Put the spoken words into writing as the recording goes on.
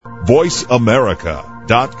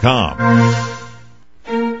VoiceAmerica.com.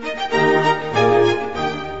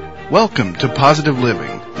 Welcome to Positive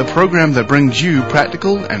Living, the program that brings you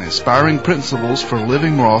practical and inspiring principles for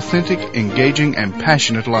living more authentic, engaging, and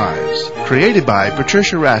passionate lives. Created by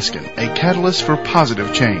Patricia Raskin, a catalyst for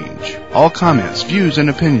positive change. All comments, views, and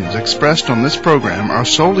opinions expressed on this program are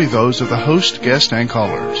solely those of the host, guest, and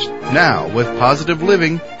callers. Now, with Positive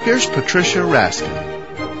Living, here's Patricia Raskin.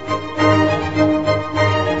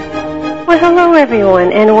 Well, hello,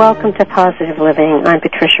 everyone, and welcome to Positive Living. I'm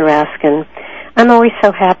Patricia Raskin. I'm always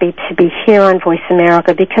so happy to be here on Voice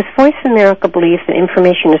America because Voice America believes that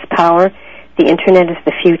information is power, the Internet is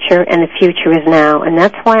the future, and the future is now, and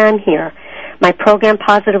that's why I'm here. My program,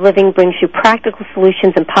 Positive Living, brings you practical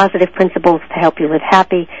solutions and positive principles to help you live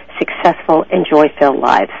happy, successful, and joy-filled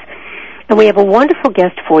lives. And we have a wonderful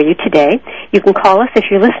guest for you today. You can call us if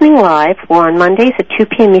you're listening live, or on Mondays at 2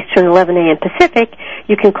 p.m. Eastern, 11 a.m. Pacific.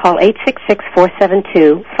 You can call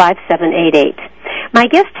 866-472-5788. My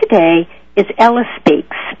guest today is Ella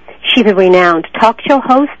Speaks. She's a renowned talk show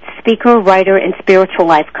host, speaker, writer, and spiritual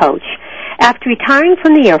life coach. After retiring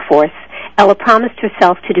from the Air Force, Ella promised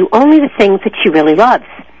herself to do only the things that she really loves.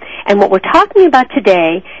 And what we're talking about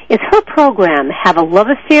today is her program, Have a Love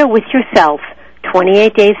Affair with Yourself,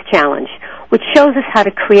 28 Days Challenge, which shows us how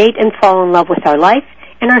to create and fall in love with our life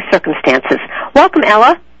and our circumstances. Welcome,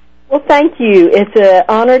 Ella. Well, thank you. It's an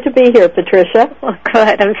honor to be here, Patricia. Well,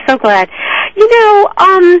 good. I'm so glad.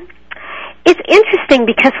 It's interesting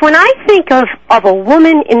because when I think of a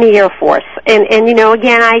woman in the Air Force, and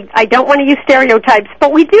again, I don't want to use stereotypes,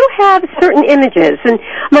 but we do have certain images, and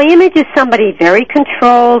my image is somebody very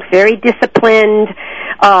controlled, very disciplined,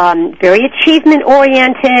 very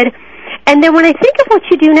achievement-oriented. And then when I think of what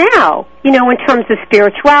you do now, in terms of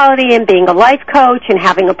spirituality and being a life coach and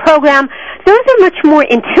having a program, those are much more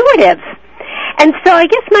intuitive. And so I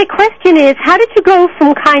guess my question is, how did you go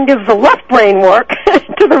from kind of the left brain work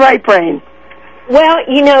to the right brain? Well,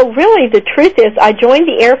 really the truth is I joined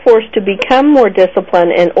the Air Force to become more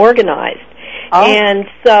disciplined and organized. Oh. And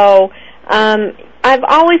so I've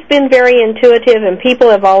always been very intuitive, and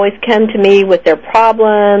people have always come to me with their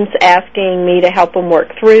problems, asking me to help them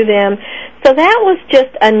work through them. So that was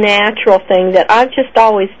just a natural thing that I've just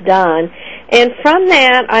always done. And from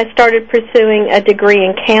that, I started pursuing a degree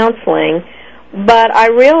in counseling. But I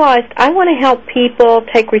realized I want to help people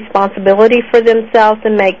take responsibility for themselves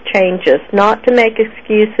and make changes, not to make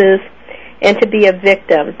excuses and to be a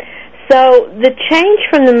victim. So the change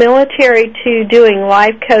from the military to doing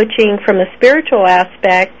life coaching from a spiritual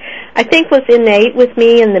aspect, I think was innate with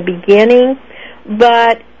me in the beginning.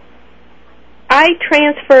 But I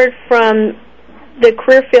transferred from the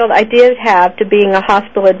career field I did have to being a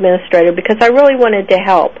hospital administrator because I really wanted to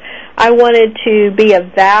help. I wanted to be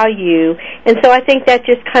of value, and so I think that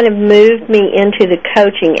just kind of moved me into the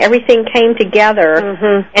coaching. Everything came together,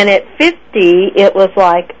 and at 50, it was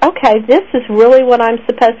like, okay, this is really what I'm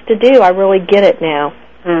supposed to do. I really get it now.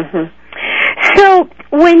 So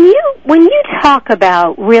when you talk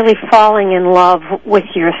about really falling in love with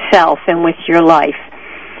yourself and with your life,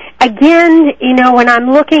 again, when I'm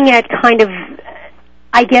looking at kind of,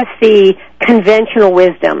 I guess, the conventional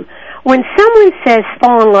wisdom, when someone says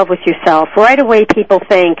fall in love with yourself, right away people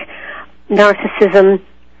think narcissism,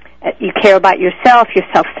 you care about yourself, you're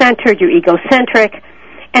self-centered, you're egocentric,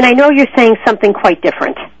 and I know you're saying something quite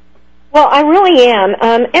different. Well, I really am.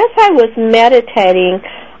 As I was meditating,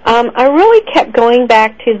 I really kept going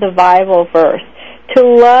back to the Bible verse, to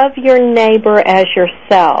love your neighbor as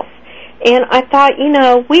yourself. And I thought,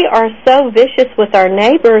 we are so vicious with our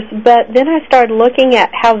neighbors, but then I started looking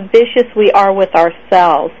at how vicious we are with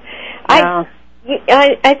ourselves. Wow.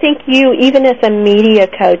 I think you, even as a media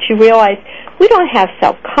coach, you realize we don't have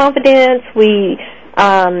self-confidence. We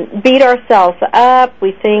beat ourselves up.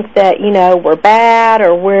 We think that, we're bad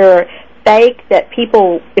or we're fake, that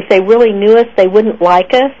people, if they really knew us, they wouldn't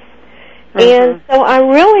like us. And so I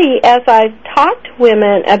really, as I talked to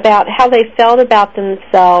women about how they felt about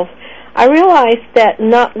themselves, I realized that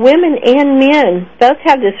not women and men both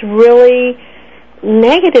have this really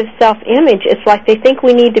negative self-image. It's like they think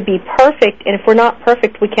we need to be perfect, and if we're not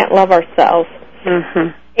perfect, we can't love ourselves.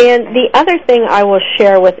 And the other thing I will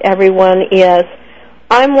share with everyone is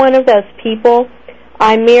I'm one of those people.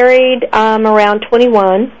 I married around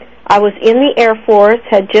 21. I was in the Air Force,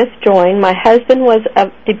 had just joined. My husband was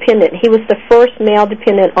a dependent. He was the first male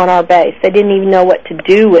dependent on our base. They didn't even know what to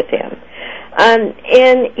do with him.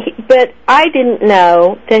 But I didn't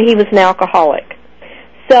know that he was an alcoholic.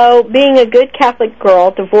 So being a good Catholic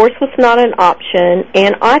girl, divorce was not an option,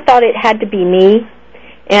 and I thought it had to be me,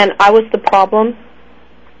 and I was the problem.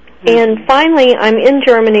 And finally, I'm in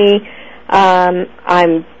Germany.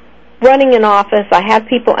 I'm running an office. I have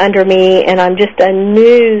people under me, and I'm just a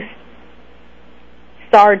new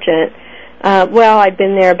sergeant. Well, I'd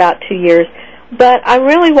been there about 2 years. But I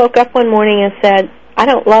really woke up one morning and said, I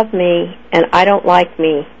don't love me, and I don't like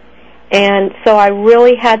me. And so I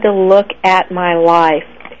really had to look at my life.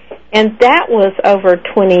 And that was over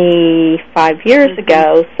 25 years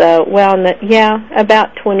ago. So,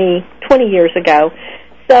 about 20 years ago.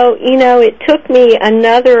 So, it took me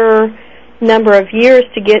another number of years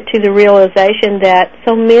to get to the realization that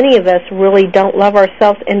so many of us really don't love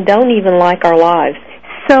ourselves and don't even like our lives.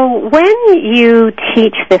 So when you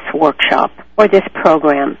teach this workshop or this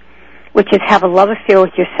program, which is Have a Love Affair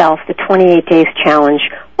with Yourself, the 28 Days Challenge,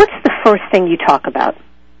 what's the first thing you talk about?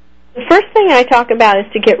 The first thing I talk about is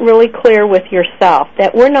to get really clear with yourself,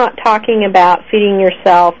 that we're not talking about feeding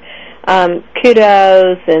yourself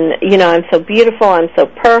kudos and, I'm so beautiful, I'm so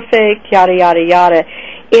perfect, yada, yada, yada.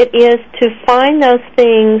 It is to find those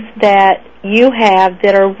things that you have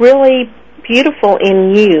that are really beautiful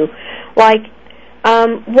in you. Like,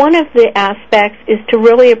 one of the aspects is to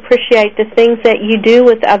really appreciate the things that you do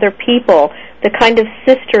with other people, the kind of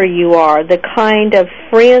sister you are, the kind of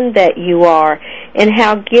friend that you are, and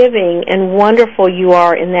how giving and wonderful you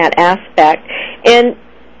are in that aspect. And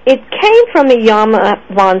it came from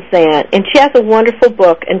Iyama von Zandt, and she has a wonderful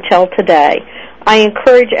book, Until Today. I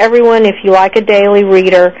encourage everyone, if you like a daily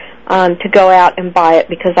reader, to go out and buy it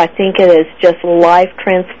because I think it is just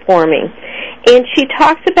life-transforming. And she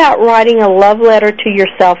talks about writing a love letter to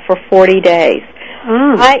yourself for 40 days.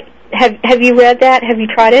 Have you read that? Have you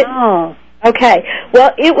tried it? Oh. Okay.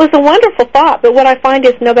 Well, it was a wonderful thought, but what I find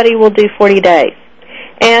is nobody will do 40 days.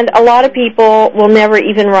 And a lot of people will never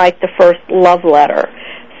even write the first love letter.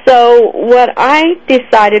 So what I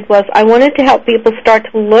decided was I wanted to help people start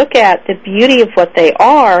to look at the beauty of what they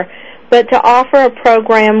are, but to offer a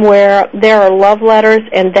program where there are love letters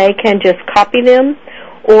and they can just copy them,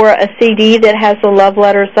 or a CD that has the love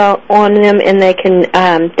letters on them and they can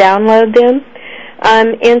download them.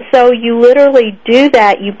 And so you literally do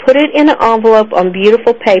that. You put it in an envelope on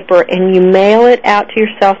beautiful paper and you mail it out to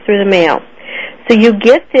yourself through the mail. So you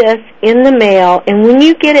get this in the mail, and when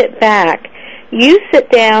you get it back, you sit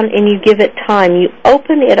down and you give it time. You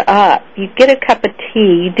open it up. You get a cup of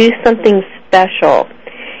tea. You do something special.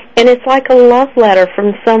 And it's like a love letter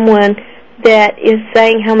from someone that is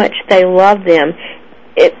saying how much they love them.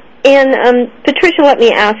 Patricia, let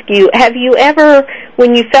me ask you, have you ever,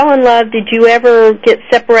 when you fell in love, did you ever get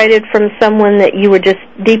separated from someone that you were just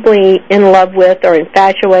deeply in love with or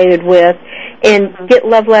infatuated with and get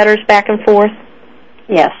love letters back and forth?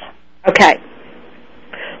 Yes. Okay.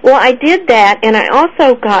 Well, I did that, and I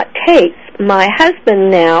also got tapes. My husband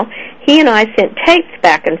now, he and I sent tapes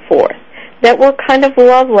back and forth that were kind of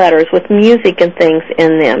love letters with music and things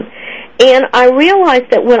in them. And I realized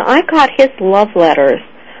that when I got his love letters,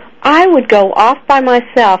 I would go off by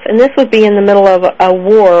myself, and this would be in the middle of a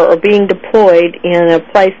war or being deployed in a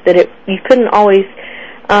place that you couldn't always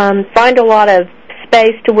find a lot of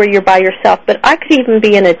space to where you're by yourself, but I could even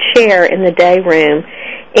be in a chair in the day room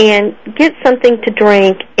and get something to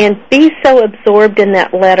drink and be so absorbed in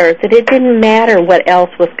that letter that it didn't matter what else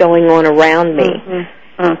was going on around me.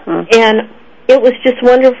 Mm-hmm. Mm-hmm. And it was just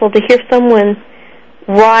wonderful to hear someone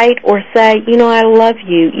write or say, I love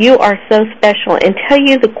you, you are so special, and tell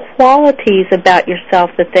you the qualities about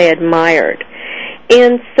yourself that they admired.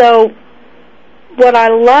 And so what I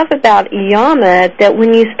love about Iyama, that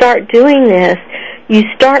when you start doing this, you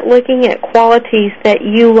start looking at qualities that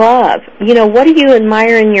you love. What do you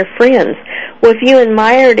admire in your friends? Well, if you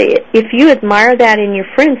admire that in your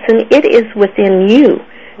friends, then it is within you.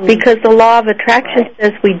 Mm-hmm. Because the law of attraction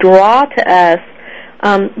says we draw to us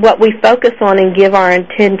what we focus on and give our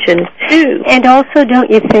attention to. And also, don't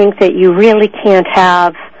you think that you really can't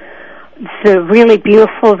have the really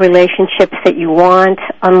beautiful relationships that you want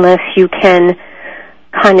unless you can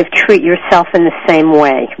kind of treat yourself in the same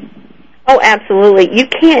way? Oh, absolutely. You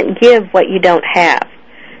can't give what you don't have.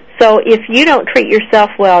 So if you don't treat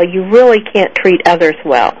yourself well, you really can't treat others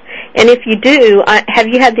well. And if you do, have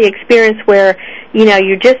you had the experience where,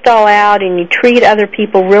 you're just all out and you treat other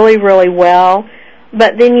people really, really well,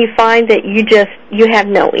 but then you find that you have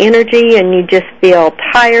no energy and you just feel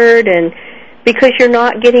tired and because you're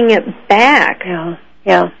not getting it back?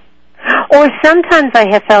 Yeah. Or sometimes I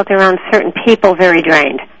have felt around certain people very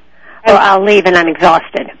drained. Or I'll leave and I'm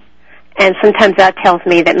exhausted. And sometimes that tells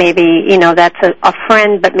me that maybe, that's a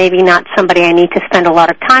friend, but maybe not somebody I need to spend a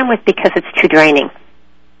lot of time with because it's too draining.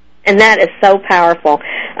 And that is so powerful.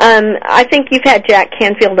 I think you've had Jack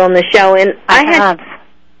Canfield on the show, and I have.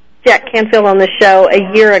 Jack Canfield on the show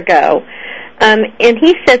a year ago. And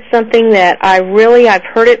he said something that I've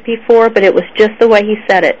heard it before, but it was just the way he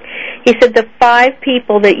said it. He said the 5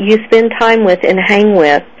 people that you spend time with and hang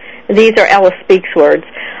with, these are Ella Speaks words,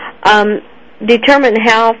 determine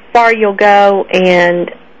how far you'll go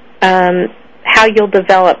and how you'll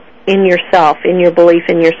develop in yourself, in your belief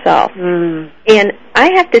in yourself. Mm. And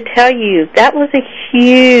I have to tell you, that was a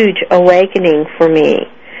huge awakening for me,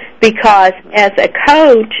 because as a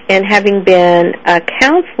coach and having been a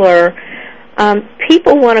counselor,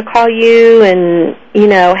 people want to call you and,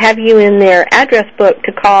 have you in their address book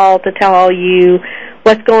to call to tell you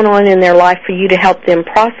what's going on in their life for you to help them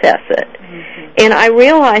process it. Mm-hmm. And I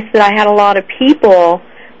realized that I had a lot of people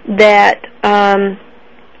that,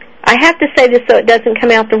 I have to say this so it doesn't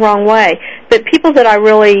come out the wrong way, but people that I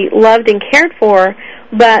really loved and cared for,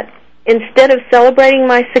 but instead of celebrating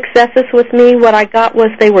my successes with me, what I got was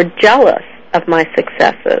they were jealous of my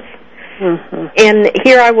successes. Mm-hmm. And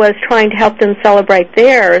here I was trying to help them celebrate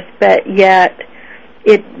theirs, but yet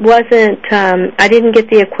it wasn't, I didn't get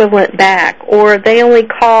the equivalent back. Or they only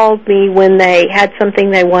called me when they had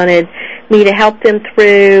something they wanted me to help them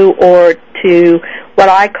through, or to what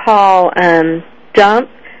I call dump.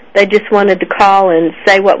 They just wanted to call and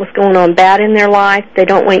say what was going on bad in their life. They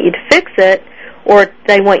don't want you to fix it, or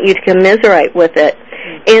they want you to commiserate with it.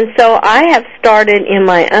 And so I have started in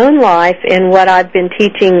my own life, and what I've been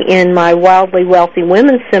teaching in my Wildly Wealthy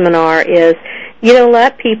Women seminar is, you don't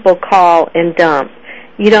let people call and dump.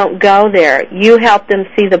 You don't go there. You help them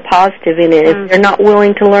see the positive in it. If they're not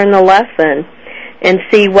willing to learn the lesson and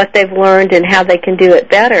see what they've learned and how they can do it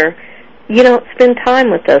better, you don't spend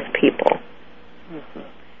time with those people.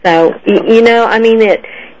 So,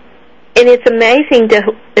 and it's amazing to,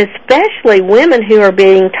 especially women who are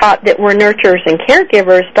being taught that we're nurturers and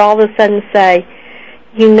caregivers, to all of a sudden say,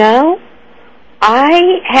 I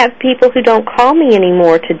have people who don't call me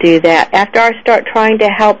anymore to do that. After I start trying to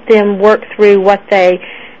help them work through what they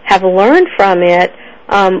have learned from it,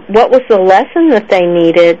 what was the lesson that they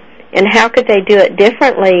needed, and how could they do it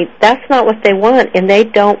differently, that's not what they want, and they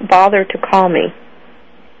don't bother to call me.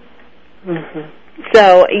 Mm-hmm.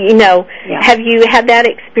 So, Have you had that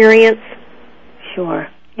experience? Sure.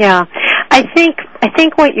 Yeah. I think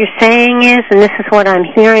what you're saying is, and this is what I'm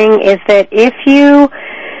hearing, is that if you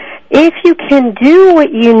can do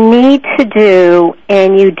what you need to do,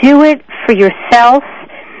 and you do it for yourself,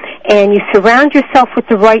 and you surround yourself with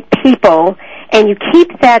the right people, and you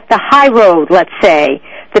keep that the high road, let's say,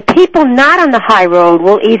 the people not on the high road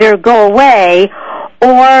will either go away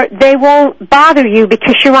or they won't bother you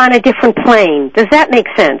because you're on a different plane. Does that make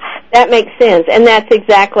sense? That makes sense, and that's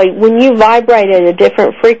exactly, when you vibrate at a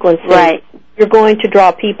different frequency, right, you're going to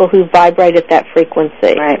draw people who vibrate at that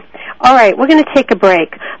frequency. Right. All right, we're going to take a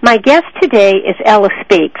break. My guest today is Ella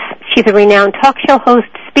Speaks. She's a renowned talk show host,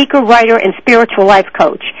 speaker, writer, and spiritual life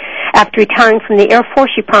coach. After retiring from the Air Force,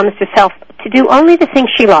 she promised herself to do only the things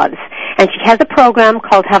she loves. And she has a program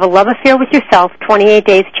called Have a Love Affair with Yourself, 28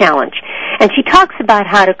 Days Challenge. And she talks about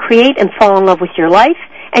how to create and fall in love with your life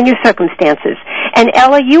and your circumstances. And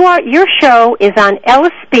Ella, your show is on Ella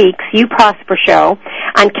Speaks, You Prosper Show,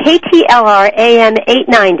 on KTLR AM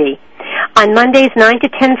 890 on Mondays 9 to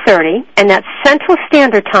 10:30, and that's Central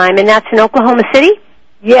Standard Time, and that's in Oklahoma City?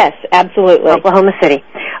 Yes, absolutely. Oklahoma City.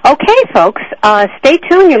 Okay, folks, stay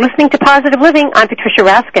tuned. You're listening to Positive Living. I'm Patricia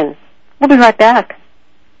Raskin. We'll be right back.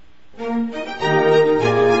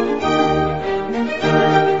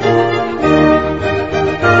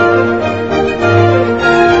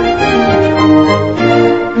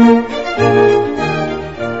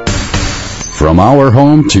 From our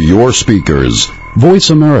home to your speakers,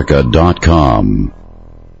 VoiceAmerica.com.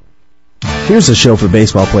 Here's a show for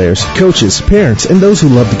baseball players, coaches, parents, and those who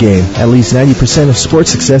love the game. At least 90% of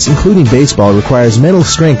sports success, including baseball, requires mental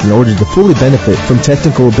strength in order to fully benefit from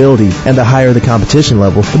technical ability. And the higher the competition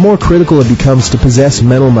level, the more critical it becomes to possess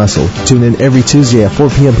mental muscle. Tune in every Tuesday at 4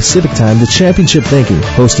 p.m. Pacific Time to Championship Thinking,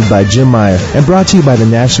 hosted by Jim Meyer, and brought to you by the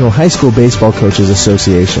National High School Baseball Coaches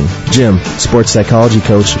Association. Jim, sports psychology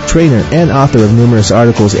coach, trainer, and author of numerous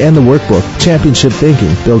articles and the workbook, Championship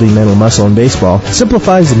Thinking, Building Mental Muscle in Baseball,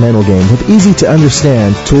 simplifies the mental game with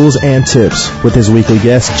easy-to-understand tools and tips. With his weekly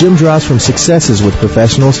guests, Jim draws from successes with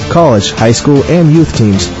professionals, college, high school, and youth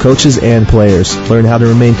teams, coaches, and players. Learn how to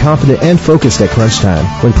remain confident and focused at crunch time,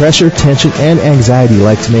 when pressure, tension, and anxiety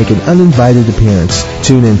like to make an uninvited appearance.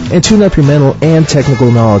 Tune in and tune up your mental and technical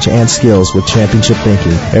knowledge and skills with Championship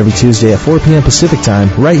Thinking, every Tuesday at 4 p.m. Pacific Time,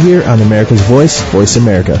 right here on America's Voice, Voice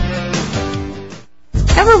America.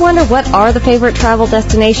 Ever Ever wonder what are the favorite travel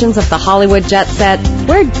destinations of the Hollywood jet set?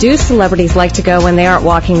 Where do celebrities like to go when they aren't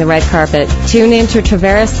walking the red carpet? Tune in to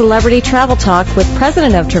Traveras Celebrity Travel Talk with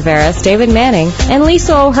President of Traveras, David Manning, and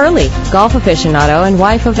Lisa O'Hurley, golf aficionado and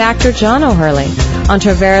wife of actor John O'Hurley. On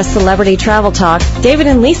Traveras Celebrity Travel Talk, David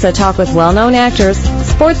and Lisa talk with well-known actors,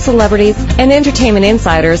 sports celebrities, and entertainment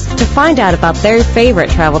insiders to find out about their favorite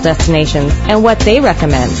travel destinations and what they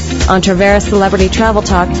recommend. On Traveras Celebrity Travel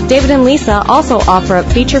Talk, David and Lisa also offer up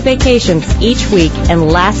feature vacations each week and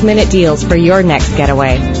last-minute deals for your next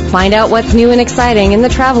getaway. Find out what's new and exciting in the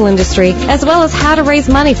travel industry, as well as how to raise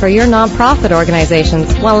money for your nonprofit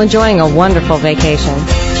organizations while enjoying a wonderful vacation.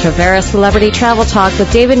 Traveras Celebrity Travel Talk with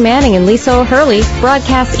David Manning and Lisa O'Hurley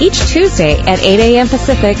broadcasts each Tuesday at 8 a.m.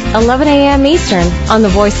 Pacific, 11 a.m. Eastern on the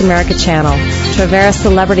Voice America channel. Traveras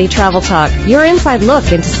Celebrity Travel Talk, your inside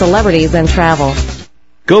look into celebrities and travel.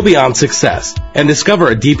 Go beyond success and discover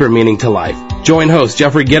a deeper meaning to life. Join host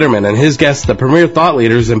Jeffrey Gitterman and his guests, the premier thought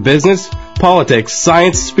leaders in business, politics,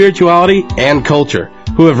 science, spirituality, and culture,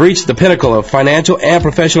 who have reached the pinnacle of financial and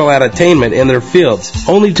professional attainment in their fields,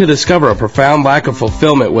 only to discover a profound lack of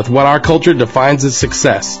fulfillment with what our culture defines as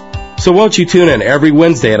success. So won't you tune in every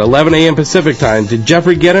Wednesday at 11 a.m. Pacific Time to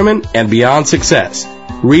Jeffrey Gitterman and Beyond Success,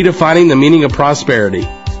 redefining the meaning of prosperity,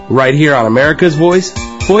 right here on America's Voice,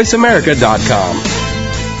 VoiceAmerica.com.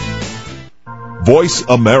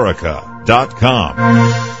 VoiceAmerica.com.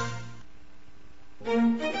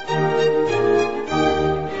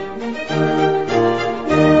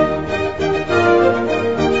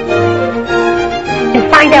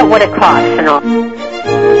 Find out what it costs and all.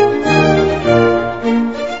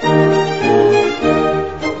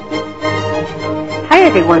 Hi,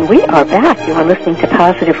 everyone. We are back. You are listening to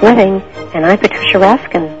Positive Living, and I'm Patricia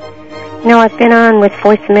Raskin. You know, I've been on with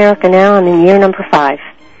Voice America now. I'm in year number 5.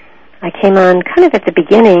 I came on kind of at the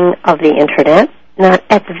beginning of the Internet, not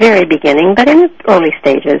at the very beginning, but in the early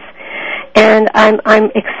stages. And I'm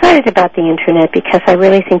excited about the Internet because I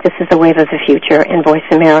really think this is a wave of the future, and Voice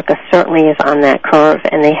America certainly is on that curve,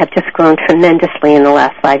 and they have just grown tremendously in the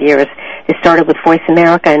last 5 years. They started with Voice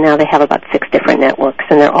America, and now they have about 6 different networks,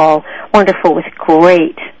 and they're all wonderful with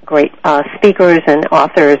great speakers and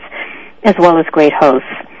authors, as well as great hosts.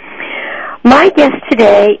 My guest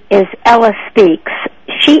today is Ella Speaks.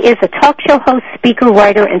 She is a talk show host, speaker,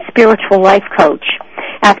 writer, and spiritual life coach.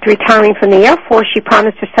 After retiring from the Air Force, she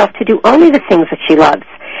promised herself to do only the things that she loves.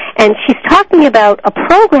 And she's talking about a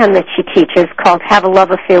program that she teaches called Have a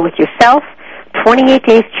Love Affair with Yourself, 28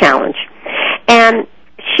 Days Challenge. And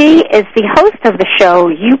she is the host of the show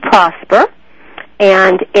You Prosper,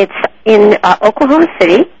 and it's in Oklahoma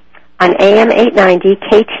City on AM 890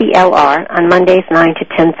 KTLR on Mondays 9 to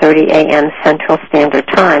 10:30 a.m. Central Standard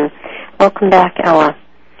Time. Welcome back, Ella.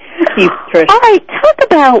 Thank you, Trish. All right, talk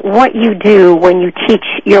about what you do when you teach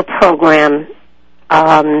your program,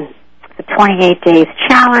 the 28 Days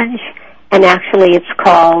Challenge, and actually it's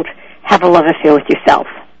called Have a Love Affair with Yourself.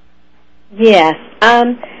 Yes.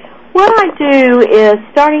 What I do is,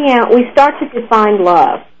 starting out, we start to define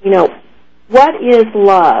love. You know, what is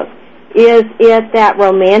love? Is it that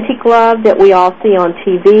romantic love that we all see on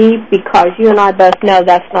TV? Because you and I both know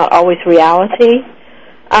that's not always reality.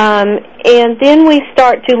 And then we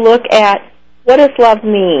start to look at, what does love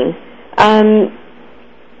mean?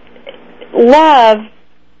 Love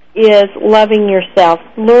is loving yourself,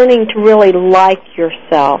 learning to really like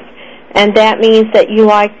yourself. And that means that you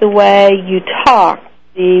like the way you talk,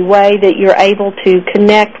 the way that you're able to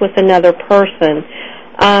connect with another person.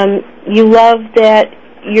 You love that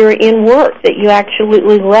you're in work that you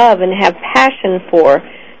absolutely love and have passion for,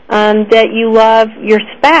 that you love your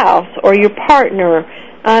spouse or your partner,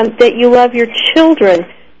 that you love your children.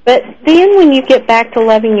 But then when you get back to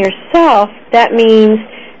loving yourself, that means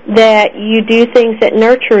that you do things that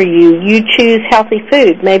nurture you. You choose healthy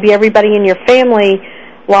food. Maybe everybody in your family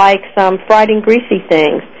likes fried and greasy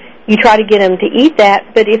things. You try to get them to eat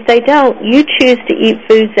that, but if they don't, you choose to eat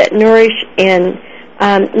foods that nourish and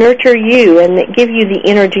nurture you and that give you the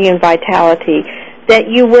energy and vitality, that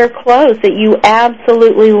you wear clothes that you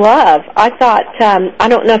absolutely love. I thought, I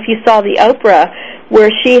don't know if you saw the Oprah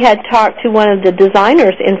where she had talked to one of the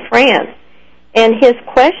designers in France, and his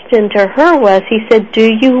question to her was, he said, do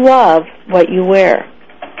you love what you wear?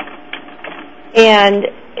 And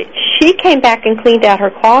she came back and cleaned out her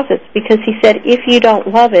closets because he said, if you don't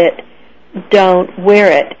love it, don't wear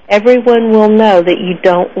it. Everyone will know that you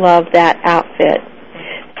don't love that outfit.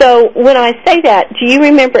 So when I say that, do you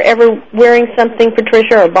remember ever wearing something,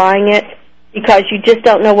 Patricia, or buying it because you just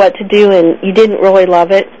don't know what to do and you didn't really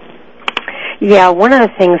love it? Yeah, one of the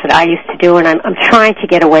things that I used to do, and I'm trying to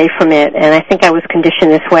get away from it, and I think I was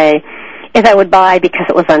conditioned this way, is I would buy because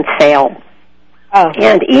it was on sale. Oh.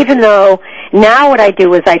 And even though now what I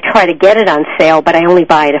do is I try to get it on sale, but I only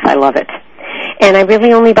buy it if I love it. And I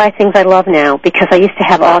really only buy things I love now because I used to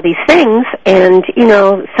have all these things, and, you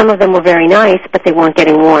know, some of them were very nice, but they weren't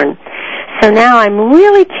getting worn. So now I'm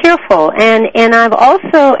really careful, and I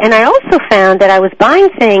also found that I was buying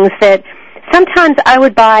things that sometimes I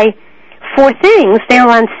would buy 4 things. They were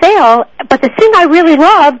on sale, but the thing I really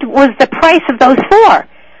loved was the price of those 4.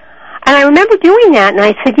 And I remember doing that, and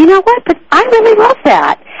I said, you know what, but I really love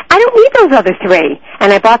that. I don't need those other 3.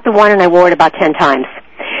 And I bought the one, and I wore it about 10 times.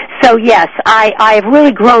 So, yes, I have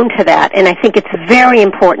really grown to that, and I think it's very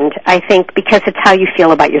important, I think, because it's how you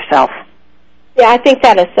feel about yourself. Yeah, I think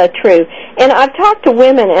that is so true. And I've talked to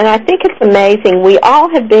women, and I think it's amazing. We all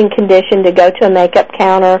have been conditioned to go to a makeup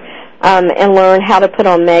counter and learn how to put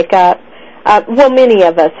on makeup. Well, many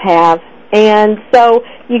of us have. And so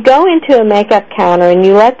you go into a makeup counter and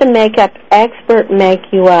you let the makeup expert make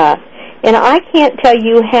you up. And I can't tell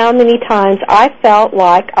you how many times I felt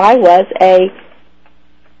like I was a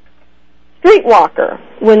streetwalker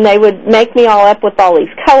when they would make me all up with all these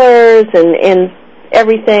colors and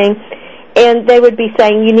everything. And they would be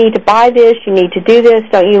saying, you need to buy this, you need to do this,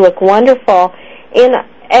 don't you look wonderful? And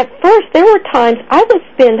at first, there were times I would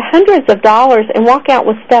spend hundreds of dollars and walk out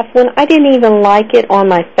with stuff when I didn't even like it on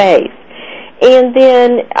my face. And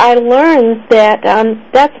then I learned that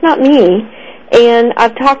that's not me, and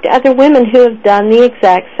I've talked to other women who have done the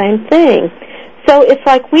exact same thing. So it's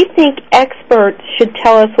like we think experts should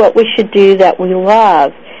tell us what we should do that we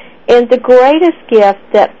love. And the greatest gift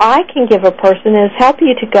that I can give a person is help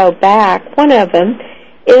you to go back, one of them,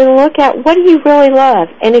 and look at what do you really love.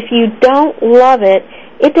 And if you don't love it,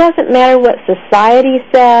 it doesn't matter what society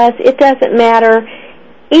says. It doesn't matter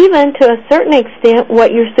even to a certain extent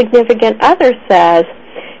what your significant other says.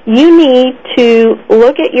 You need to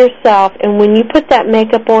look at yourself, and when you put that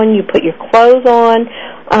makeup on, you put your clothes on,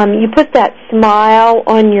 you put that smile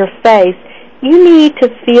on your face, you need to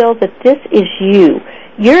feel that this is you.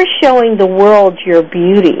 You're showing the world your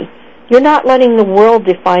beauty. You're not letting the world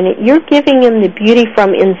define it. You're giving them the beauty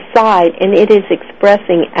from inside, and it is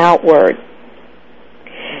expressing outward.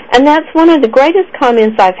 And that's one of the greatest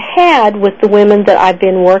comments I've had with the women that I've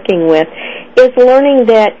been working with, is learning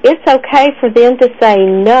that it's okay for them to say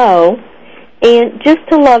no and just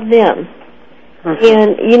to love them. Mm-hmm.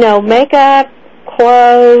 And, you know, makeup,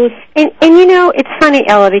 clothes. And you know, it's funny,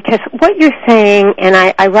 Ella, because what you're saying, and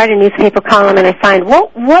I write a newspaper column, and I find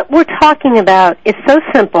what we're talking about is so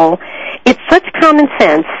simple. It's such common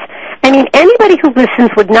sense. I mean, anybody who listens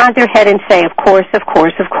would nod their head and say, of course, of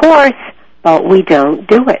course, of course, but we don't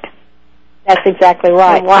do it. That's exactly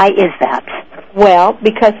right. And why is that? Well,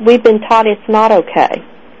 because we've been taught it's not okay.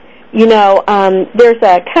 You know, there's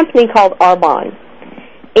a company called Arbonne,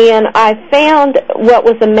 and I found what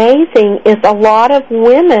was amazing is a lot of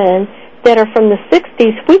women that are from the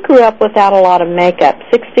 60s, we grew up without a lot of makeup.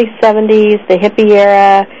 60s, 70s, the hippie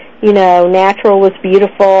era, you know, natural was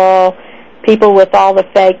beautiful. People with all the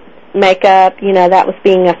fake makeup, you know, that was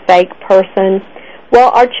being a fake person. Well,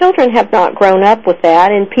 our children have not grown up with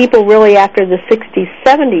that, and people really after the 60s,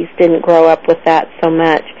 70s didn't grow up with that so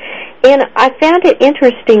much. And I found it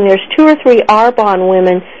interesting. There's 2 or 3 Arbonne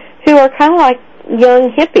women who are kind of like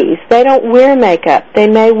young hippies. They don't wear makeup. They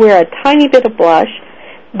may wear a tiny bit of blush.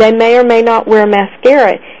 They may or may not wear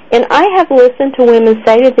mascara. And I have listened to women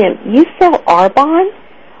say to them, you sell Arbonne?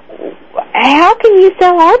 How can you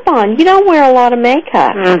sell Arbonne? You don't wear a lot of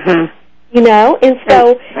makeup. Mm-hmm. You know, and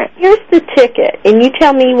so here's the ticket, and you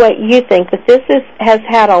tell me what you think, but this has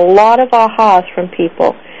had a lot of ahas from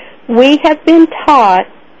people. We have been taught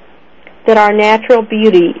that our natural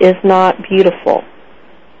beauty is not beautiful.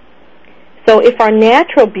 So if our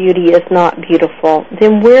natural beauty is not beautiful,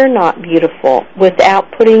 then we're not beautiful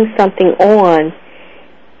without putting something on,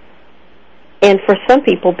 and for some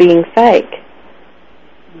people being fake.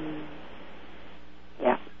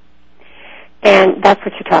 And that's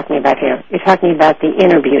what you're talking about here. You're talking about the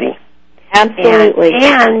inner beauty. Absolutely.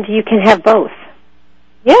 And you can have both.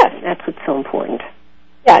 Yes. That's what's so important.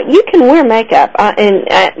 Yeah, you can wear makeup. And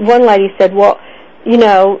one lady said, well, you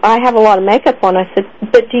know, I have a lot of makeup on. I said,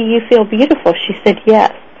 but do you feel beautiful? She said,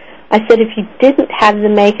 yes. I said, if you didn't have the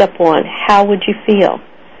makeup on, how would you feel?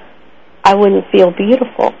 I wouldn't feel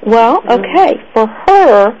beautiful. Well, okay, for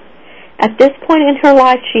her, at this point in her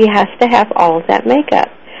life, she has to have all of that makeup.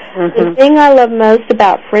 Mm-hmm. The thing I love most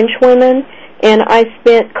about French women, and I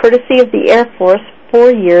spent, courtesy of the Air Force,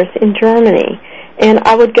 4 years in Germany. And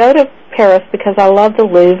I would go to Paris because I love the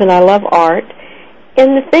Louvre and I love art.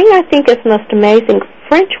 And the thing I think is most amazing,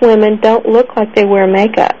 French women don't look like they wear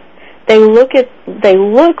makeup. They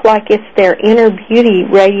look like it's their inner beauty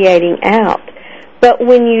radiating out. But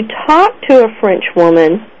when you talk to a French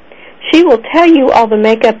woman, she will tell you all the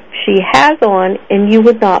makeup she has on, and you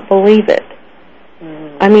would not believe it.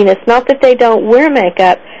 I mean, it's not that they don't wear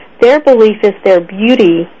makeup. Their belief is their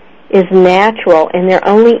beauty is natural, and they're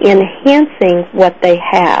only enhancing what they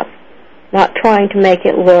have, not trying to make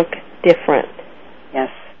it look different. Yes.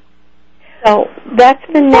 So that's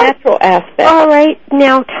the natural aspect. All right.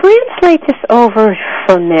 Now, translate this over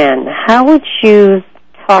for men. How would you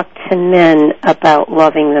talk to men about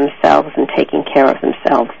loving themselves and taking care of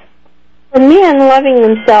themselves? For men, loving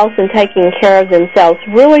themselves and taking care of themselves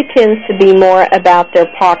really tends to be more about their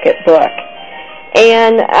pocketbook.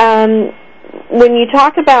 And when you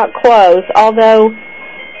talk about clothes, although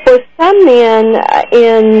for some men,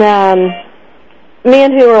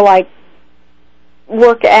 men who are like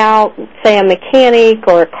work out, say a mechanic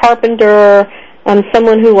or a carpenter,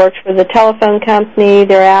 someone who works for the telephone company,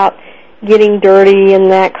 they're out getting dirty and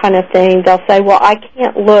that kind of thing, they'll say, well, I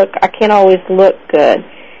can't always look good.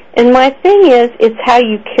 And my thing is, it's how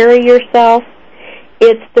you carry yourself.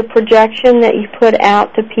 It's the projection that you put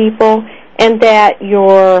out to people, and that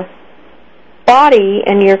your body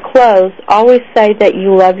and your clothes always say that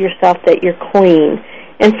you love yourself, that you're clean.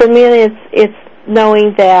 And for men, it's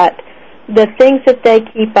knowing that the things that they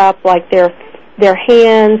keep up, like their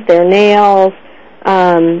hands, their nails,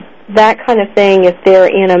 that kind of thing, if they're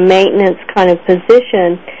in a maintenance kind of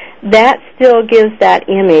position, that still gives that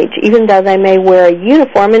image, even though they may wear a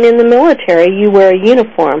uniform. And in the military, you wear a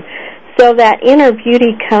uniform. So that inner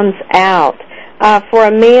beauty comes out. For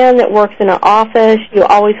a man that works in an office, you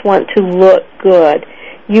always want to look good.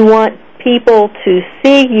 You want people to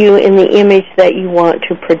see you in the image that you want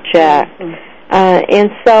to project.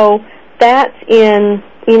 And so that's in,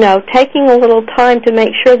 taking a little time to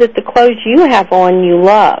make sure that the clothes you have on you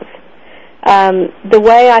love. The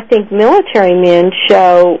way I think military men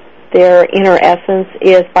show their inner essence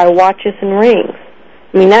is by watches and rings.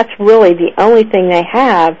 I mean, that's really the only thing they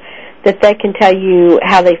have that they can tell you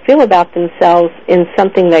how they feel about themselves in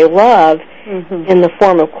something they love in the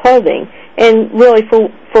form of clothing. And really for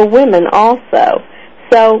women also.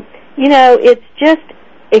 So, it's just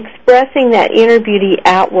expressing that inner beauty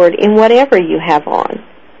outward in whatever you have on.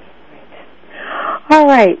 All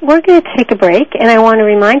right, we're going to take a break, and I want to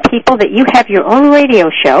remind people that you have your own radio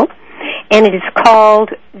show, and it is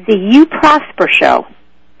called The You Prosper Show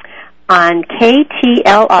on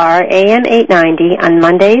KTLR AM 890 on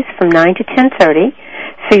Mondays from 9 to 10:30.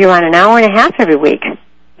 So you're on an hour and a half every week.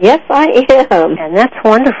 Yes, I am. And that's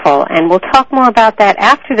wonderful. And we'll talk more about that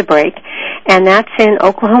after the break, and that's in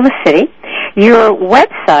Oklahoma City. Your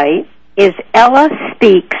website is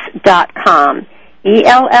ellaspeaks.com,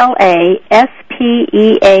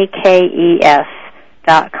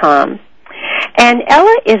 ELLASPEAKES.com. And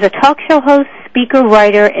Ella is a talk show host, speaker,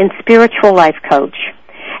 writer, and spiritual life coach.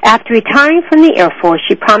 After retiring from the Air Force,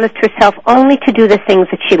 she promised herself only to do the things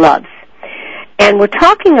that she loves. And we're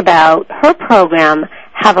talking about her program,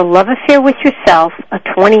 Have a Love Affair with Yourself, a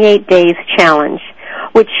 28 Days Challenge,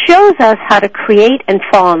 which shows us how to create and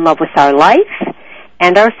fall in love with our life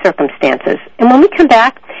and our circumstances. And when we come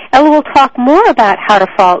back, Ella will talk more about how to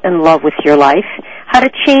fall in love with your life, how to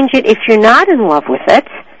change it if you're not in love with it,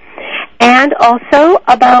 and also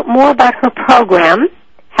more about her program,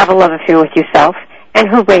 Have a Love Affair with Yourself, and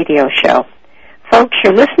her radio show. Folks,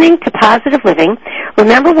 you're listening to Positive Living.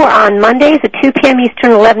 Remember, we're on Mondays at 2 p.m.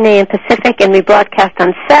 Eastern, 11 a.m. Pacific, and we broadcast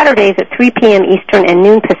on Saturdays at 3 p.m. Eastern and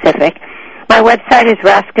noon Pacific. My website is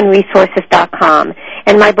RaskinResources.com,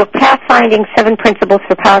 and my book, Pathfinding, 7 Principles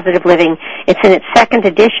for Positive Living, it's in its 2nd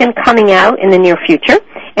edition, coming out in the near future,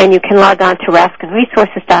 and you can log on to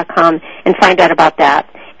RaskinResources.com and find out about that.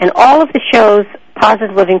 And all of the show's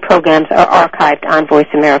Positive Living programs are archived on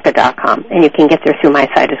VoiceAmerica.com, and you can get there through my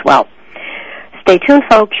site as well. Stay tuned,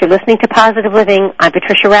 folks. You're listening to Positive Living. I'm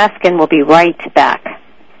Patricia Raskin. We'll be right back.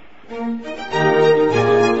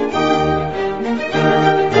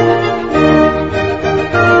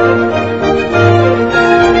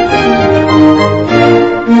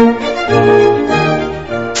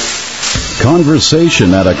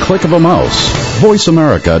 Conversation at a click of a mouse.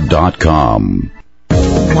 VoiceAmerica.com.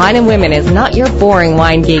 Wine and Women is not your boring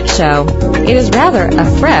wine geek show. It is rather a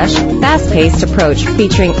fresh, fast-paced approach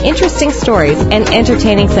featuring interesting stories and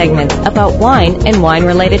entertaining segments about wine and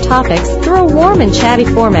wine-related topics through a warm and chatty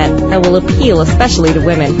format that will appeal especially to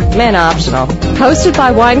women, men optional. Hosted by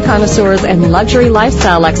wine connoisseurs and luxury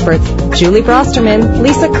lifestyle experts Julie Brosterman,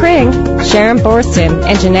 Lisa Kring, Sharon Borston,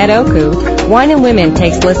 and Jeanette Oku, Wine and Women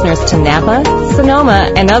takes listeners to Napa,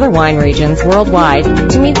 Sonoma, and other wine regions worldwide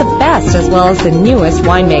to meet the best as well as the newest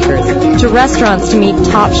winemakers. To restaurants to meet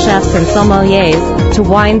top chefs and sommeliers, to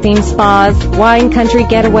wine-themed spas, wine country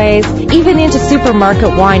getaways, even into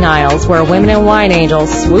supermarket wine aisles where Women in Wine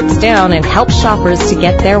Angels swoops down and helps shoppers to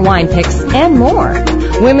get their wine picks and more.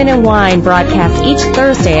 Women in Wine broadcasts each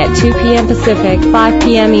Thursday at 2 p.m. Pacific, 5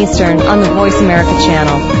 p.m. Eastern on the Voice America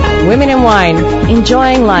channel. Women in Wine,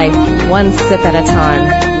 enjoying life one sip at a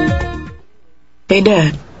time. Hey,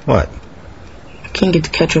 Dad. What? I can't get the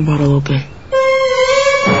ketchup bottle open.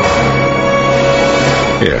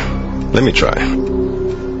 Here, let me try.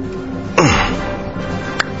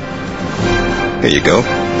 Here you go.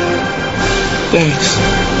 Thanks.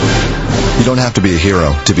 You don't have to be a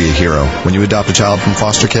hero to be a hero. When you adopt a child from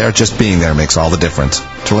foster care, just being there makes all the difference.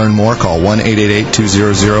 To learn more, call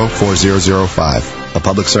 1-888-200-4005. A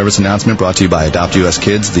public service announcement brought to you by Adopt U.S.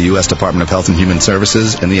 Kids, the U.S. Department of Health and Human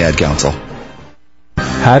Services, and the Ad Council.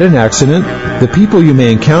 Had an accident? The people you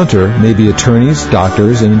may encounter may be attorneys,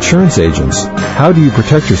 doctors, and insurance agents. How do you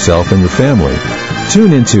protect yourself and your family?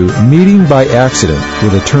 Tune into Meeting by Accident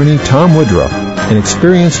with attorney Tom Woodruff, an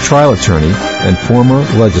experienced trial attorney and former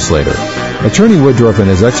legislator. Attorney Woodruff and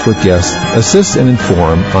his expert guests assist and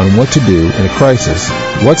inform on what to do in a crisis,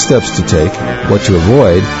 what steps to take, what to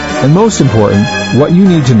avoid, and most important, what you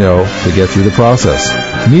need to know to get through the process.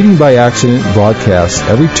 Meeting by Accident broadcasts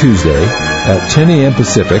every Tuesday at 10 a.m.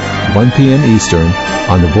 Pacific, 1 p.m. Eastern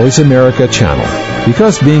on the Voice America channel.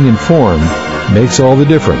 Because being informed makes all the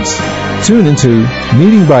difference. Tune into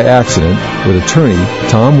Meeting by Accident with attorney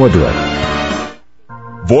Tom Woodruff.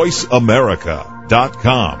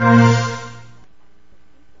 VoiceAmerica.com.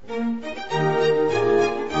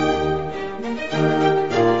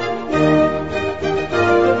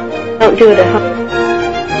 Don't do it at home.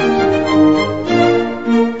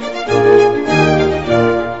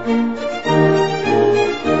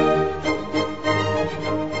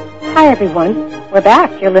 Hi, everyone. We're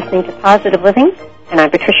back. You're listening to Positive Living, and I'm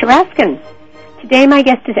Patricia Raskin. Today, my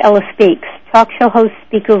guest is Ella Speaks, talk show host,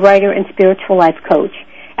 speaker, writer, and spiritual life coach.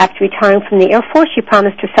 After retiring from the Air Force, she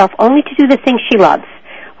promised herself only to do the things she loves.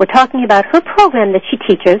 We're talking about her program that she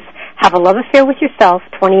teaches, Have a Love Affair with Yourself,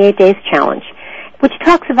 28 Days Challenge, which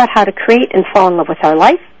talks about how to create and fall in love with our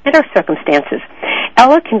life and our circumstances.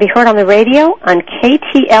 Ella can be heard on the radio on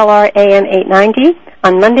KTLR AM 890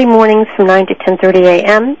 on Monday mornings from 9 to 10:30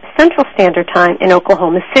 a.m. Central Standard Time in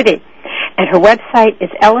Oklahoma City. And her website is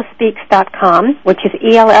ellaspeaks.com, which is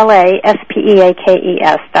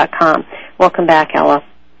ELLASPEAKES.com. Welcome back, Ella.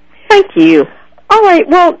 Thank you. All right,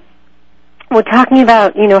 well, we're talking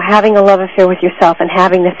about, having a love affair with yourself and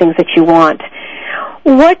having the things that you want.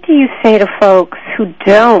 What do you say to folks who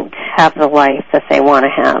don't have the life that they want to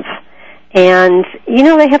have? And,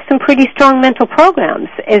 they have some pretty strong mental programs,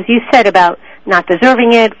 as you said, about not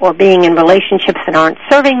deserving it or being in relationships that aren't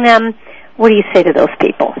serving them. What do you say to those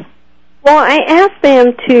people? Well, I ask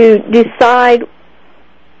them to decide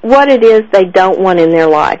what it is they don't want in their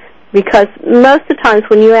life. Because most of the times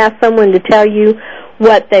when you ask someone to tell you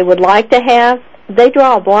what they would like to have, they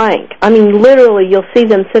draw a blank. I mean, literally, you'll see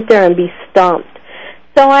them sit there and be stumped.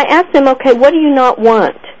 So I ask them, okay, what do you not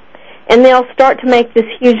want? And they'll start to make this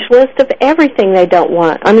huge list of everything they don't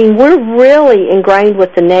want. I mean, we're really ingrained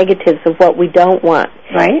with the negatives of what we don't want.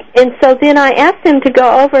 Right. And so then I ask them to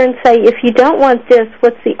go over and say, if you don't want this,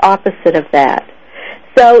 what's the opposite of that?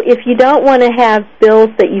 So if you don't want to have bills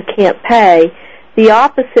that you can't pay, the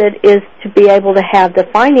opposite is to be able to have the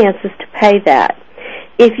finances to pay that.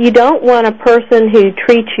 If you don't want a person who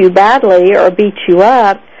treats you badly or beats you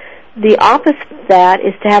up, the opposite of that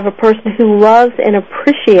is to have a person who loves and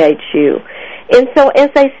appreciates you. And so as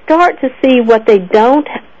they start to see what they don't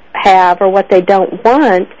have or what they don't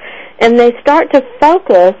want, and they start to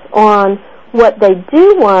focus on what they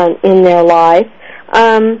do want in their life,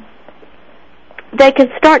 they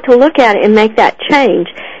can start to look at it and make that change.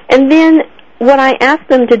 And then what I ask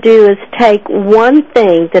them to do is take one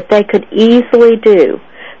thing that they could easily do,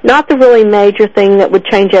 not the really major thing that would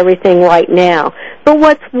change everything right now, but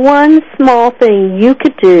what's one small thing you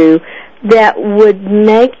could do that would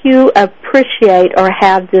make you appreciate or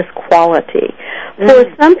have this quality. For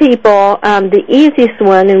some people, the easiest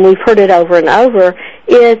one, and we've heard it over and over,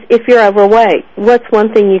 is if you're overweight, what's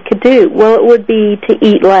one thing you could do? Well, it would be to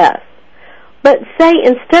eat less. But say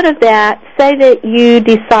instead of that, say that you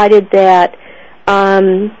decided that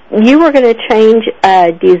you were going to change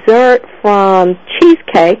a dessert from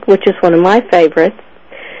cheesecake, which is one of my favorites,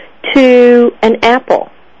 to an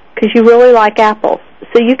apple, because you really like apples.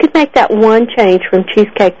 So you could make that one change from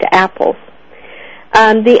cheesecake to apples.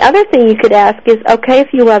 The other thing you could ask is, okay,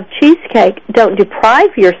 if you love cheesecake, don't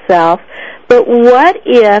deprive yourself, but what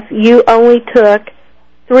if you only took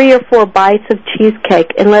 3 or 4 bites of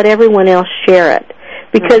cheesecake and let everyone else share it,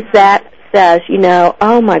 because that says,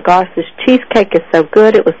 oh my gosh, this cheesecake is so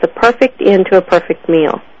good. It was the perfect end to a perfect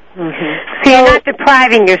meal. Mm-hmm. So you're not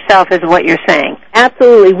depriving yourself, is what you're saying.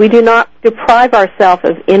 Absolutely. We do not deprive ourselves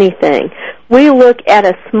of anything. We look at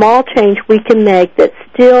a small change we can make that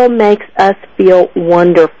still makes us feel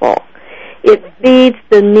wonderful. It feeds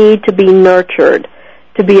the need to be nurtured,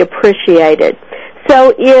 to be appreciated.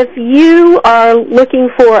 So if you are looking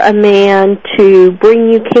for a man to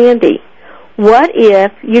bring you candy, what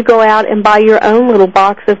if you go out and buy your own little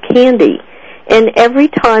box of candy, and every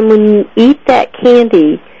time when you eat that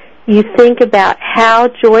candy, you think about how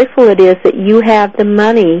joyful it is that you have the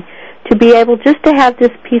money to be able just to have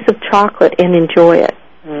this piece of chocolate and enjoy it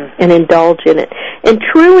and indulge in it. And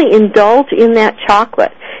truly indulge in that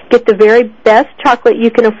chocolate. Get the very best chocolate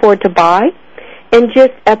you can afford to buy, and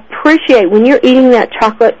just appreciate, when you're eating that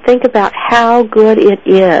chocolate, think about how good it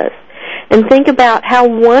is. And think about how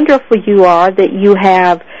wonderful you are that you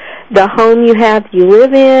have the home you have, you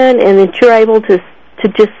live in, and that you're able to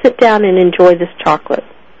just sit down and enjoy this chocolate.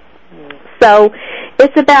 So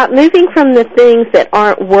it's about moving from the things that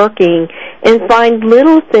aren't working and find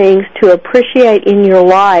little things to appreciate in your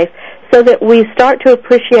life, so that we start to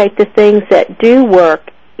appreciate the things that do work,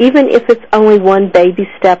 even if it's only one baby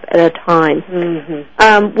step at a time.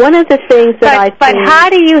 Mm-hmm. One of the things that But how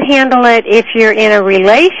do you handle it if you're in a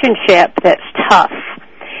relationship that's tough,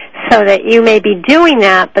 so that you may be doing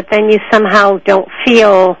that, but then you somehow don't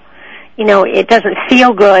feel, it doesn't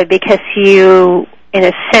feel good because you, in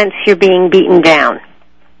a sense, you're being beaten down?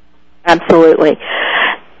 Absolutely.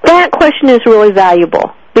 That question is really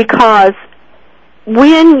valuable, because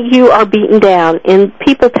when you are beaten down and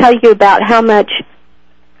people tell you about how much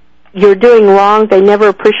you're doing wrong, they never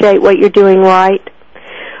appreciate what you're doing right.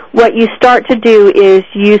 What you start to do is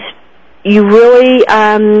you really,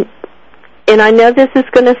 and I know this is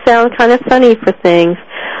going to sound kind of funny for things,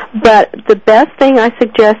 but the best thing I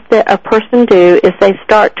suggest that a person do is they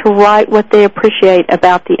start to write what they appreciate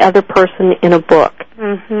about the other person in a book.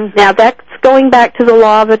 Mm-hmm. Now, that's going back to the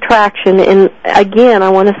law of attraction, and again, I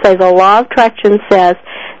want to say the law of attraction says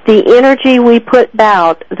the energy we put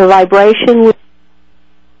out, the vibration is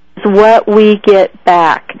what we get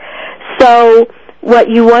back. So what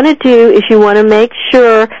you want to do is you want to make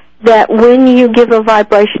sure that when you give a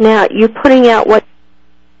vibration out, you're putting out what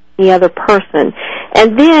the other person.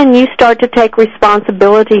 And then you start to take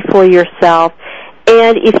responsibility for yourself.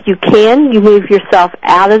 And if you can, you move yourself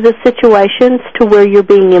out of the situations to where you're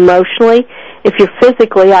being emotionally. If you're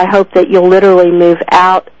physically, I hope that you'll literally move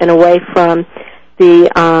out and away from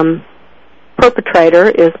the perpetrator,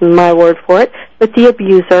 is my word for it, but the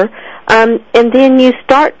abuser. And then you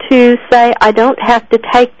start to say, I don't have to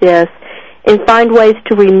take this, and find ways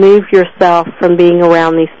to remove yourself from being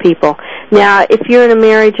around these people. Now, if you're in a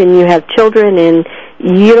marriage and you have children and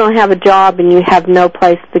you don't have a job and you have no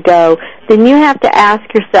place to go, then you have to ask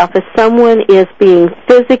yourself, if someone is being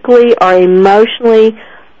physically or emotionally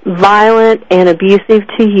violent and abusive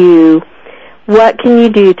to you, what can you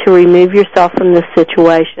do to remove yourself from this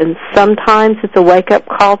situation? Sometimes it's a wake-up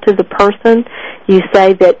call to the person. You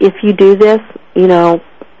say that if you do this,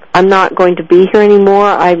 I'm not going to be here anymore.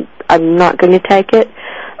 I'm not going to take it.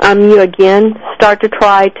 You, again, start to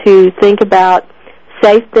try to think about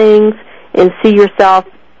safe things and see yourself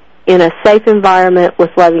in a safe environment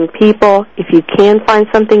with loving people. If you can find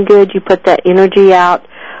something good, you put that energy out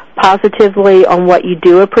positively on what you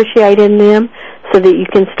do appreciate in them so that you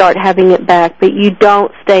can start having it back. But you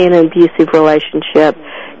don't stay in an abusive relationship.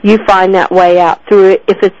 You find that way out through it.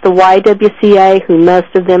 If it's the YWCA, who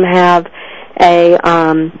most of them have a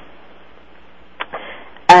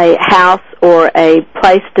house or a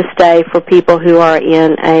place to stay for people who are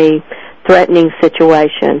in a threatening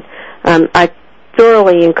situation. I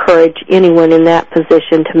thoroughly encourage anyone in that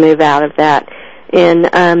position to move out of that. And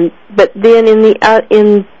but then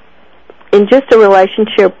in just a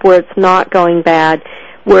relationship where it's not going bad,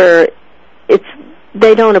 where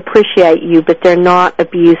they don't appreciate you but they're not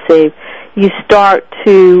abusive, you start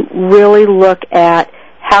to really look at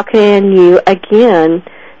how can you again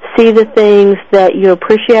see the things that you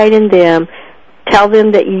appreciate in them, tell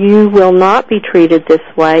them that you will not be treated this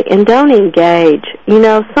way, and don't engage.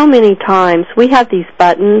 So many times we have these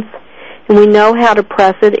buttons, and we know how to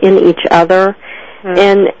press it in each other. Mm-hmm.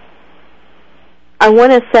 And I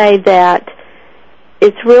want to say that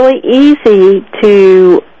it's really easy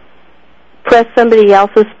to press somebody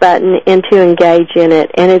else's button and to engage in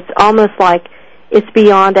it, and it's almost like it's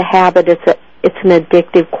beyond a habit. It's an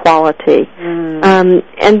addictive quality. Mm.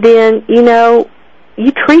 And then,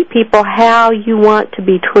 you treat people how you want to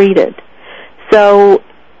be treated. So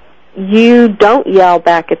you don't yell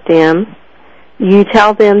back at them. You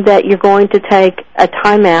tell them that you're going to take a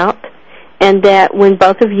timeout, and that when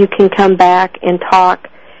both of you can come back and talk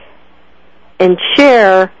and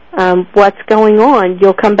share what's going on,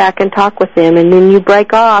 you'll come back and talk with them, and then you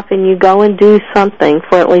break off and you go and do something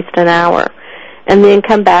for at least an hour, and then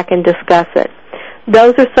come back and discuss it.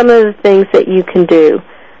 Those are some of the things that you can do.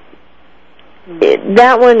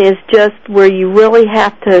 That one is just where you really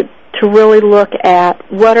have to really look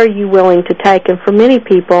at what are you willing to take, and for many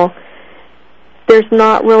people, there's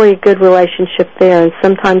not really a good relationship there, and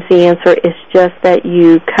sometimes the answer is just that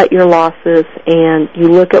you cut your losses and you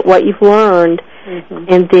look at what you've learned,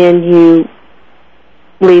 and then you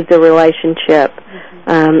leave the relationship.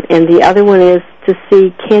 And the other one is to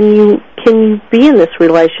see, can you be in this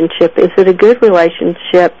relationship? Is it a good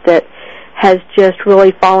relationship that has just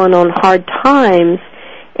really fallen on hard times,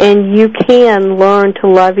 and you can learn to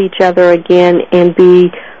love each other again and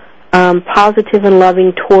be positive and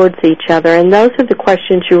loving towards each other? And those are the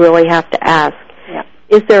questions you really have to ask. Yep.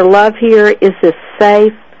 Is there love here? Is this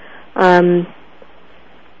safe?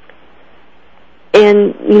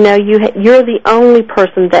 And, you know, you're the only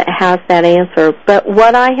person that has that answer. But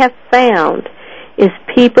what I have found is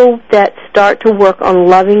people that start to work on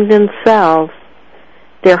loving themselves,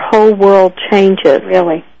 their whole world changes.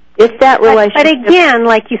 Really? If that relationship... But again,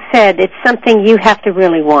 like you said, it's something you have to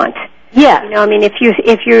really want. Yeah. You know, I mean, it's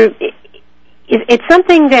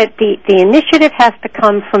something that the initiative has to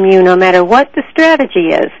come from you, no matter what the strategy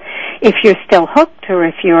is. If you're still hooked, or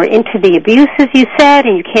if you're into the abuse, as you said,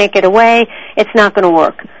 and you can't get away, it's not going to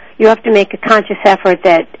work. You have to make a conscious effort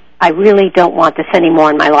that I really don't want this anymore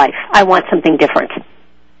in my life. I want something different.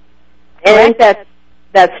 And I think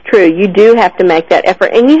that's true. You do have to make that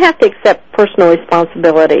effort, and you have to accept personal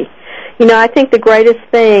responsibility. You know, I think the greatest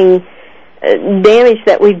damage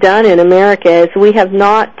that we've done in America is we have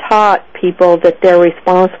not taught people that they're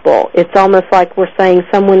responsible. It's almost like we're saying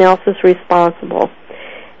someone else is responsible.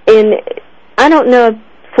 And I don't know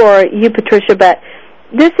for you, Patricia, but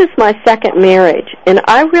this is my second marriage, and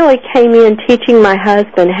I really came in teaching my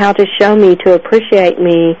husband how to show me to appreciate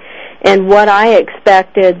me and what I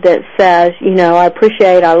expected that says, you know, I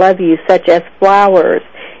appreciate, I love you, such as flowers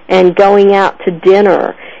and going out to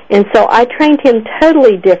dinner. And so I trained him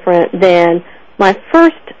totally different than my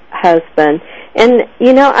first husband. And,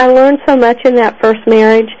 you know, I learned so much in that first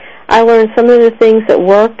marriage. I learned some of the things that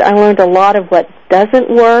worked. I learned a lot of what doesn't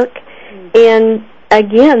work. And,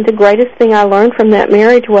 again, the greatest thing I learned from that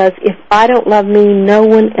marriage was if I don't love me, no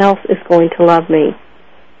one else is going to love me.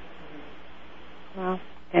 Well,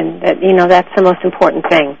 and, you know, that's the most important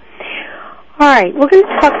thing. All right, we're going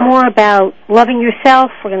to talk more about loving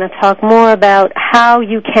yourself. We're going to talk more about how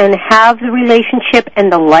you can have the relationship and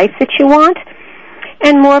the life that you want,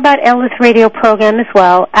 and more about Ella's radio program as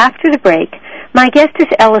well after the break. My guest is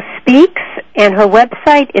Ella Speaks, and her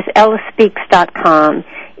website is ellaspeaks.com,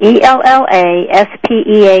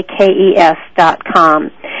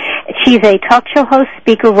 ELLASPEAKES.com. She's a talk show host,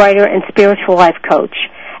 speaker, writer, and spiritual life coach.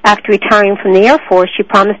 After retiring from the Air Force, she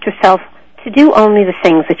promised herself to do only the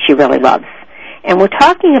things that she really loves. And we're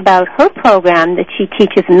talking about her program that she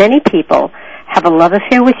teaches many people, Have a Love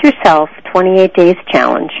Affair with Yourself, 28 Days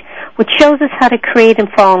Challenge, which shows us how to create and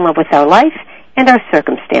fall in love with our life and our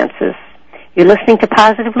circumstances. You're listening to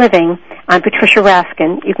Positive Living. I'm Patricia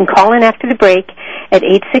Raskin. You can call in after the break at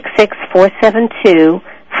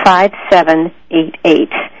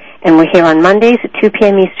 866-472-5788. And we're here on Mondays at 2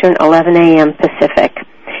 p.m. Eastern, 11 a.m. Pacific.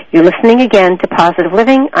 You're listening again to Positive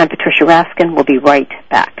Living. I'm Patricia Raskin. We'll be right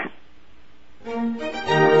back.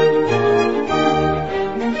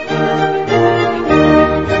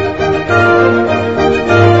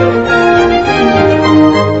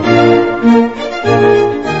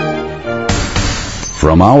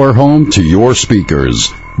 From our home to your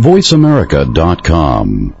speakers,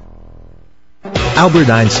 VoiceAmerica.com. Albert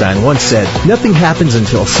Einstein once said, "Nothing happens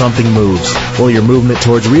until something moves." Well, your movement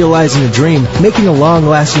towards realizing a dream, making a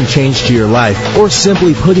long-lasting change to your life, or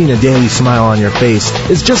simply putting a daily smile on your face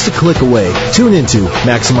is just a click away. Tune into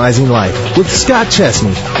Maximizing Life with Scott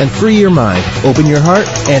Chesney and free your mind, open your heart,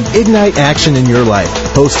 and ignite action in your life.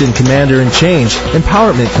 Host and commander-in-change,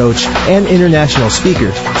 empowerment coach, and international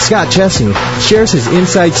speaker, Scott Chesney shares his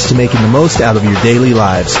insights to making the most out of your daily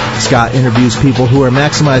lives. Scott interviews people who are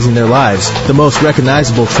maximizing their lives, the most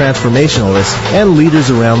recognizable transformationalists and leaders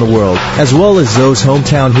around the world, as well as those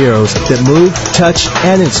hometown heroes that move, touch,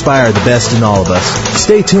 and inspire the best in all of us.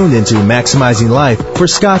 Stay tuned into Maximizing Life for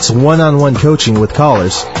Scott's one-on-one coaching with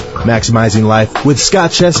callers. Maximizing Life with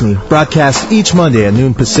Scott Chesney broadcasts each Monday at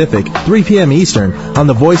noon Pacific, 3 p.m. Eastern on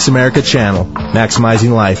the Voice America channel.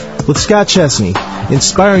 Maximizing Life with Scott Chesney,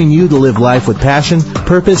 inspiring you to live life with passion,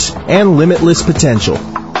 purpose, and limitless potential.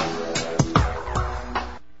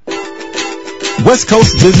 West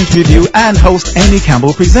Coast Business Review and host Amy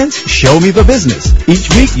Campbell presents Show Me the Business. Each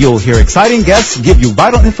week, you'll hear exciting guests give you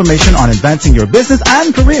vital information on advancing your business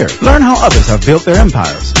and career. Learn how others have built their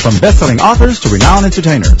empires, from best-selling authors to renowned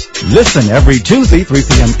entertainers. Listen every Tuesday, 3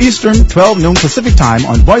 p.m. Eastern, 12 noon Pacific Time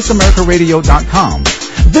on VoiceAmericaRadio.com.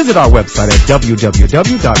 Visit our website at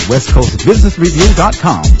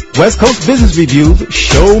www.westcoastbusinessreview.com. West Coast Business Review's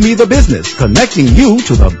Show Me the Business, connecting you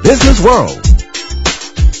to the business world.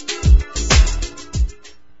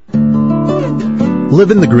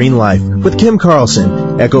 Living the Green Life with Kim Carlson,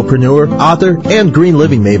 ecopreneur, author, and green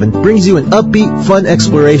living maven, brings you an upbeat, fun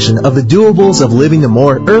exploration of the doables of living a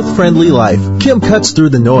more earth-friendly life. Kim cuts through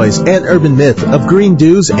the noise and urban myth of green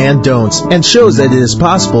do's and don'ts and shows that it is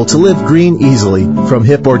possible to live green easily. From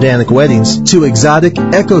hip organic weddings to exotic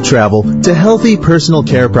eco-travel to healthy personal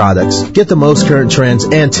care products. Get the most current trends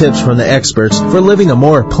and tips from the experts for living a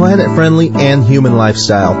more planet-friendly and human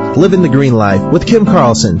lifestyle. Living the Green Life with Kim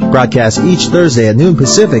Carlson, broadcast each Thursday at noon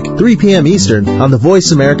Pacific, 3 p.m. Eastern on the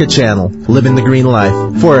Voice America channel. Living the Green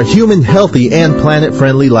Life for a human, healthy, and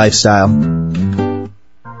planet-friendly lifestyle.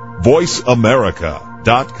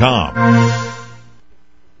 VoiceAmerica.com.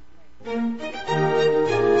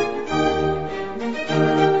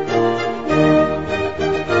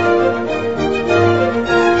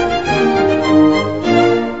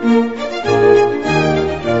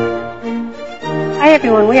 Hi,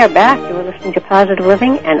 everyone. We are back. You are listening to Positive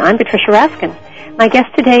Living, and I'm Patricia Raskin. My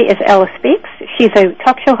guest today is Ella Speaks. She's a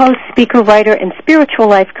talk show host, speaker, writer, and spiritual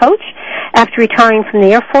life coach. After retiring from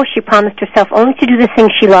the Air Force, she promised herself only to do the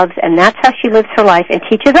things she loves, and that's how she lives her life and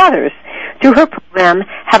teaches others through her program,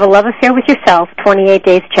 Have a Love Affair with Yourself, 28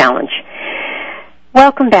 Days Challenge.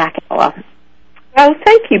 Welcome back, Ella. Oh,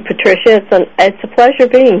 thank you, Patricia. It's a pleasure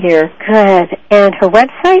being here. Good. And her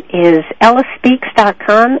website is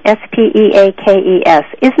ellaspeaks.com, S-P-E-A-K-E-S.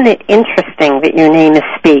 Isn't it interesting that your name is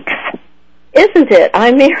Speaks? Isn't it?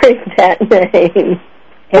 I married that name.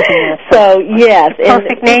 So, yes.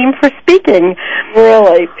 Perfect name for speaking.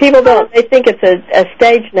 Really. People they think it's a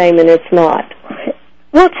stage name, and it's not.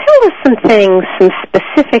 Well, tell us some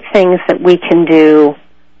specific things that we can do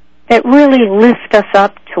that really lift us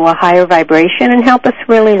up to a higher vibration and help us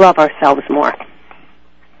really love ourselves more.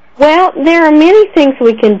 Well, there are many things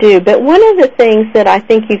we can do, but one of the things that I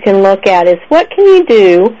think you can look at is what can you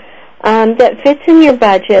do that fits in your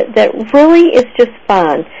budget that really is just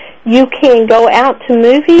fun. You can go out to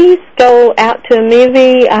movies, go out to a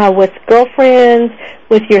movie with girlfriends,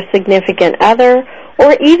 with your significant other,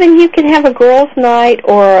 or even you can have a girls' night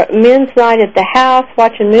or men's night at the house,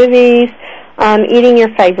 watching movies, eating your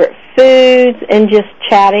favorite foods, and just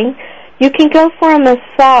chatting. You can go for a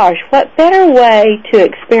massage. What better way to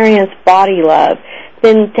experience body love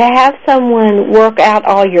than to have someone work out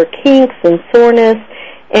all your kinks and soreness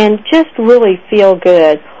and just really feel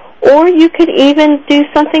good. Or you could even do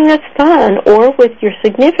something that's fun, or with your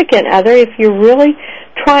significant other, if you're really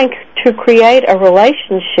trying to create a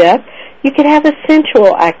relationship, you could have a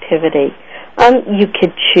sensual activity. You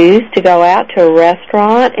could choose to go out to a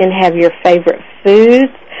restaurant and have your favorite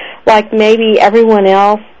foods, like maybe everyone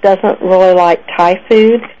else doesn't really like Thai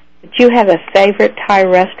food, but you have a favorite Thai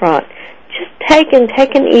restaurant. Just take an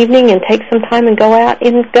evening and take some time and go out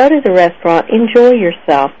and go to the restaurant. Enjoy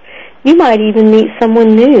yourself. You might even meet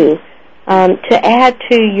someone new to add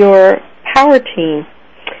to your power team.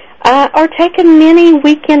 Or take a mini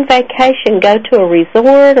weekend vacation. Go to a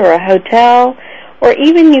resort or a hotel, or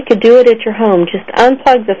even you could do it at your home. Just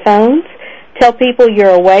unplug the phones, tell people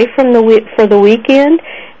you're away from for the weekend,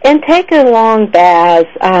 and take a long bath.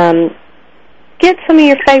 Get some of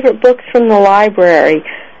your favorite books from the library.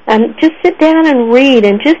 Just sit down and read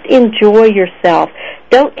and just enjoy yourself.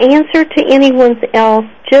 Don't answer to anyone else.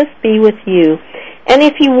 Just be with you. And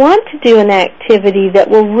if you want to do an activity that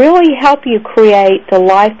will really help you create the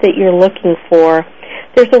life that you're looking for,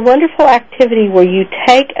 there's a wonderful activity where you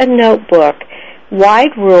take a notebook,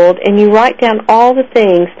 wide-ruled, and you write down all the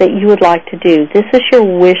things that you would like to do. This is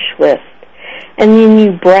your wish list. And then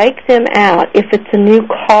you break them out. If it's a new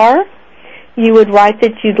car, you would write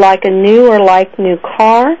that you'd like a new or like new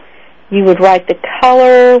car. You would write the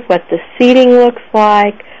color, what the seating looks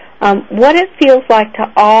like, what it feels like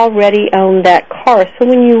to already own that car. So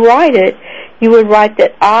when you write it, you would write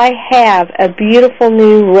that I have a beautiful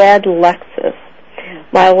new red Lexus.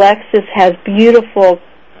 My Lexus has beautiful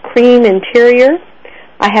cream interior.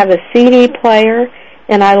 I have a CD player,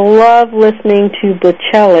 and I love listening to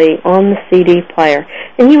Bocelli on the CD player.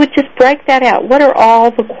 And he would just break that out. What are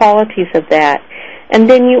all the qualities of that? And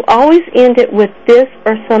then you always end it with this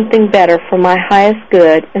or something better for my highest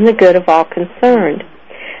good and the good of all concerned.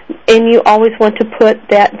 And you always want to put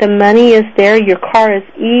that the money is there, your car is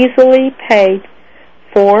easily paid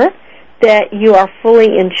for, that you are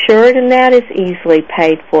fully insured, and that is easily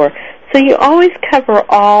paid for. So you always cover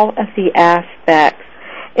all of the aspects.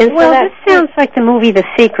 And well, so this sounds like the movie The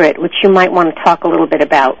Secret, which you might want to talk a little bit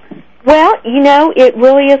about. Well, it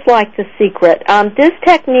really is like The Secret. This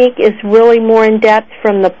technique is really more in-depth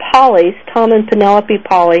from the Pollys, Tom and Penelope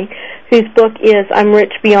Polley, whose book is I'm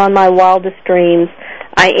Rich Beyond My Wildest Dreams.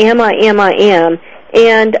 I am.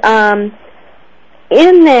 And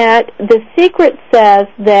in that, The Secret says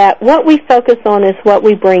that what we focus on is what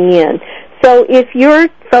we bring in. So if you're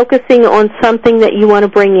focusing on something that you want to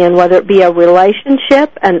bring in, whether it be a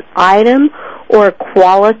relationship, an item, or a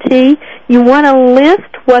quality, you want to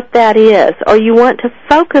list what that is, or you want to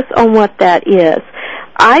focus on what that is.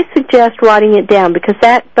 I suggest writing it down because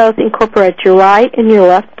that both incorporates your right and your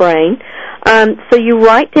left brain. So you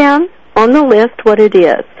write down on the list what it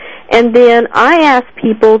is. And then I ask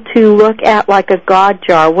people to look at like a God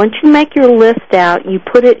jar. Once you make your list out, you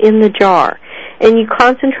put it in the jar. And you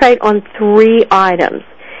concentrate on 3 items.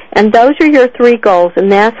 And those are your 3 goals,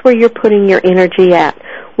 and that's where you're putting your energy at.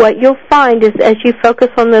 What you'll find is as you focus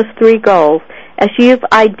on those 3 goals, as you've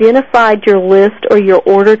identified your list or your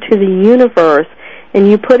order to the universe, and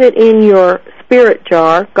you put it in your spirit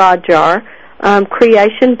jar, God jar,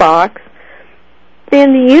 creation box,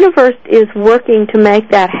 then the universe is working to make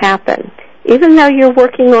that happen. Even though you're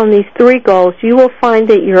working on these 3 goals, you will find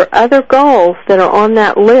that your other goals that are on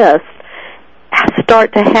that list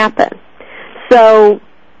start to happen. So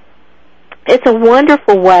it's a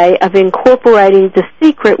wonderful way of incorporating The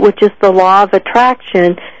Secret, which is the law of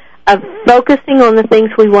attraction, of focusing on the things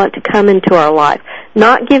we want to come into our life,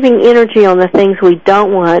 not giving energy on the things we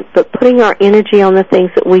don't want, but putting our energy on the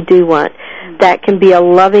things that we do want. That can be a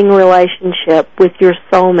loving relationship with your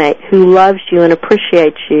soulmate who loves you and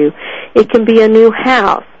appreciates you. It can be a new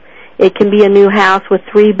house. It can be a new house with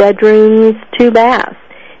 3 bedrooms, 2 baths.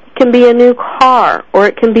 It can be a new car, or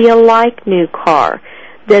it can be a like new car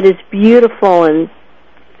that is beautiful and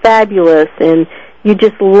fabulous, and you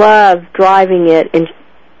just love driving it and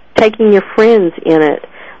taking your friends in it.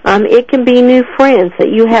 It can be new friends, that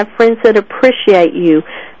you have friends that appreciate you,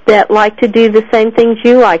 that like to do the same things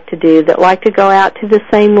you like to do, that like to go out to the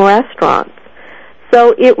same restaurants.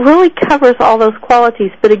 So it really covers all those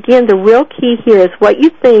qualities. But again, the real key here is what you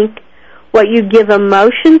think, what you give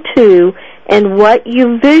emotion to, and what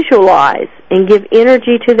you visualize and give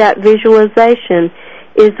energy to that visualization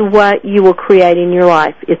is what you will create in your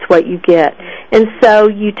life. It's what you get. And so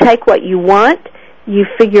you take what you want, you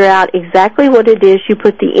figure out exactly what it is, you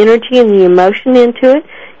put the energy and the emotion into it,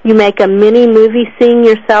 you make a mini movie seeing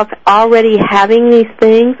yourself already having these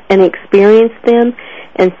things and experience them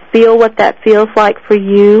and feel what that feels like for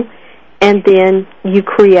you, and then you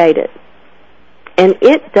create it. And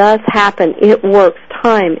it does happen. It works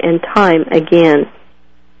time and time again.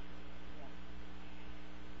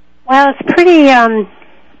 Well, it's pretty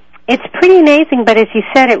amazing, but as you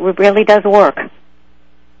said, it really does work.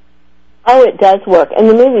 Oh, it does work. And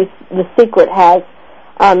the movie The Secret has,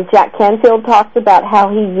 Jack Canfield talks about how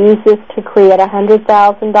he used this to create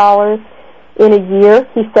 $100,000 in a year.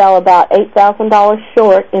 He fell about $8,000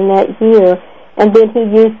 short in that year, and then he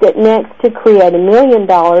used it next to create $1 million,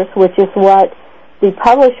 which is what the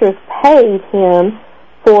publishers paid him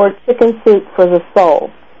for Chicken Soup for the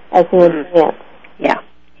Soul as an advance.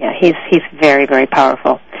 Yeah, he's very, very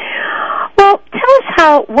powerful. Well,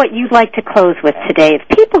 tell us what you'd like to close with today.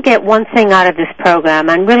 If people get one thing out of this program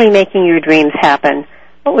on really making your dreams happen,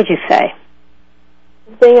 what would you say?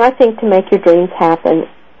 The thing I think to make your dreams happen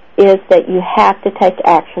is that you have to take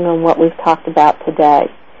action on what we've talked about today.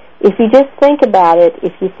 If you just think about it,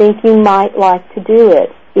 if you think you might like to do it,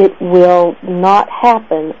 it will not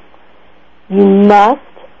happen. You must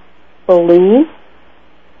believe.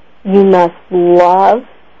 You must love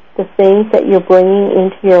the things that you're bringing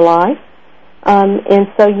into your life. And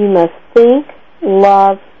so you must think,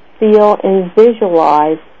 love, feel, and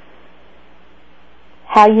visualize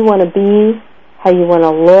how you want to be, how you want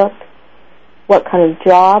to look, what kind of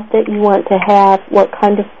job that you want to have, what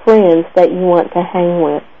kind of friends that you want to hang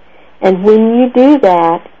with. And when you do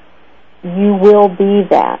that, you will be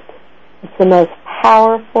that. It's the most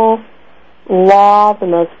powerful law, the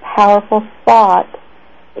most powerful thought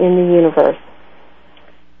in the universe.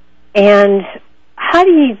 And how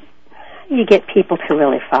do you get people to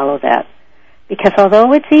really follow that? Because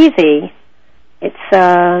although it's easy, It's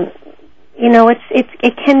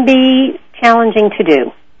it can be challenging to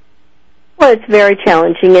do. Well, it's very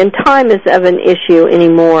challenging, and time isn't an issue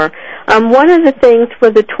anymore. One of the things for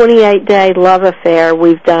the 28-day love affair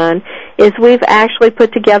we've done is we've actually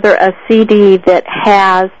put together a CD that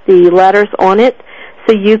has the letters on it,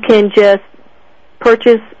 so you can just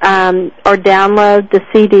purchase or download the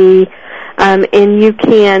CD, and you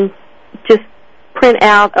can just print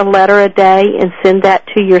out a letter a day and send that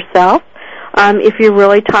to yourself. If you're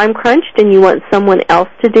really time crunched and you want someone else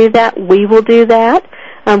to do that, we will do that.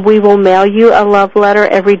 We will mail you a love letter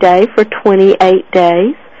every day for 28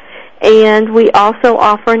 days. And we also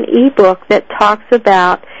offer an e-book that talks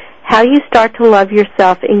about how you start to love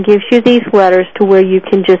yourself and gives you these letters to where you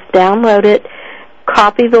can just download it,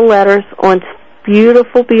 copy the letters on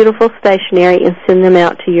beautiful, beautiful stationery, and send them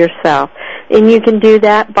out to yourself. And you can do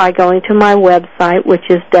that by going to my website, which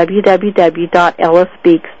is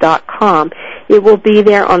www.ellaspeaks.com. It will be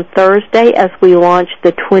there on Thursday as we launch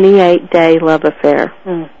the 28-day love affair.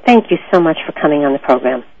 Thank you so much for coming on the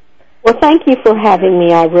program. Well, thank you for having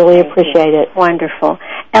me. I really appreciate it. Wonderful.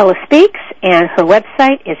 Ella Speaks, and her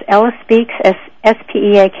website is ellaspeaks,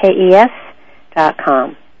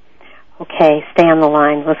 SPEAKES.com. Okay, stay on the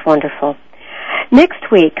line. It was wonderful. Next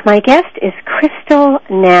week, my guest is Crystal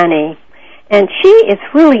Nanny, and she is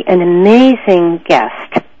really an amazing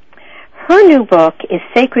guest. Her new book is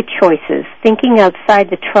Sacred Choices, Thinking Outside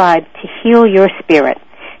the Tribe to Heal Your Spirit.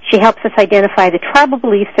 She helps us identify the tribal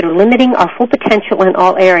beliefs that are limiting our full potential in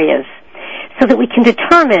all areas so that we can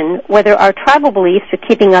determine whether our tribal beliefs are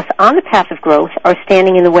keeping us on the path of growth or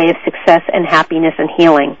standing in the way of success and happiness and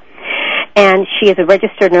healing. And she is a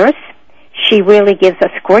registered nurse. She really gives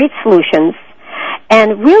us great solutions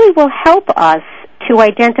and really will help us to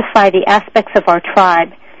identify the aspects of our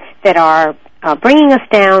tribe that are bringing us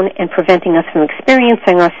down and preventing us from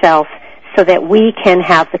experiencing ourselves so that we can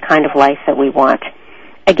have the kind of life that we want.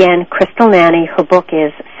 Again, Crystal Nanny, her book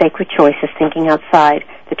is Sacred Choices, Thinking Outside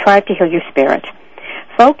the Tribe to Heal Your Spirit.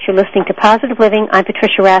 Folks, you're listening to Positive Living. I'm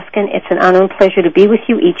Patricia Raskin. It's an honor and pleasure to be with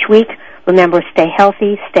you each week. Remember, stay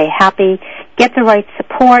healthy, stay happy, get the right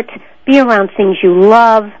support, be around things you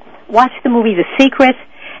love, watch the movie The Secret,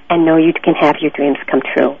 and know you can have your dreams come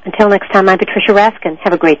true. Until next time, I'm Patricia Raskin.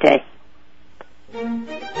 Have a great day.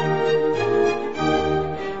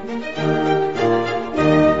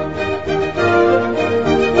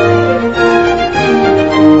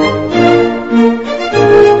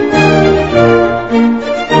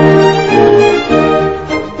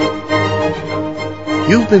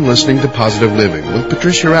 You've been listening to Positive Living with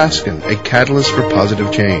Patricia Raskin, a catalyst for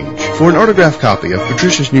positive change. For an autographed copy of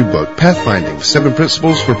Patricia's new book, Pathfinding, 7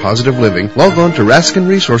 Principles for Positive Living, log on to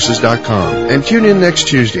RaskinResources.com and tune in next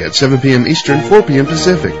Tuesday at 7 p.m. Eastern, 4 p.m.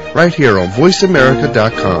 Pacific, right here on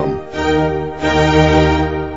VoiceAmerica.com.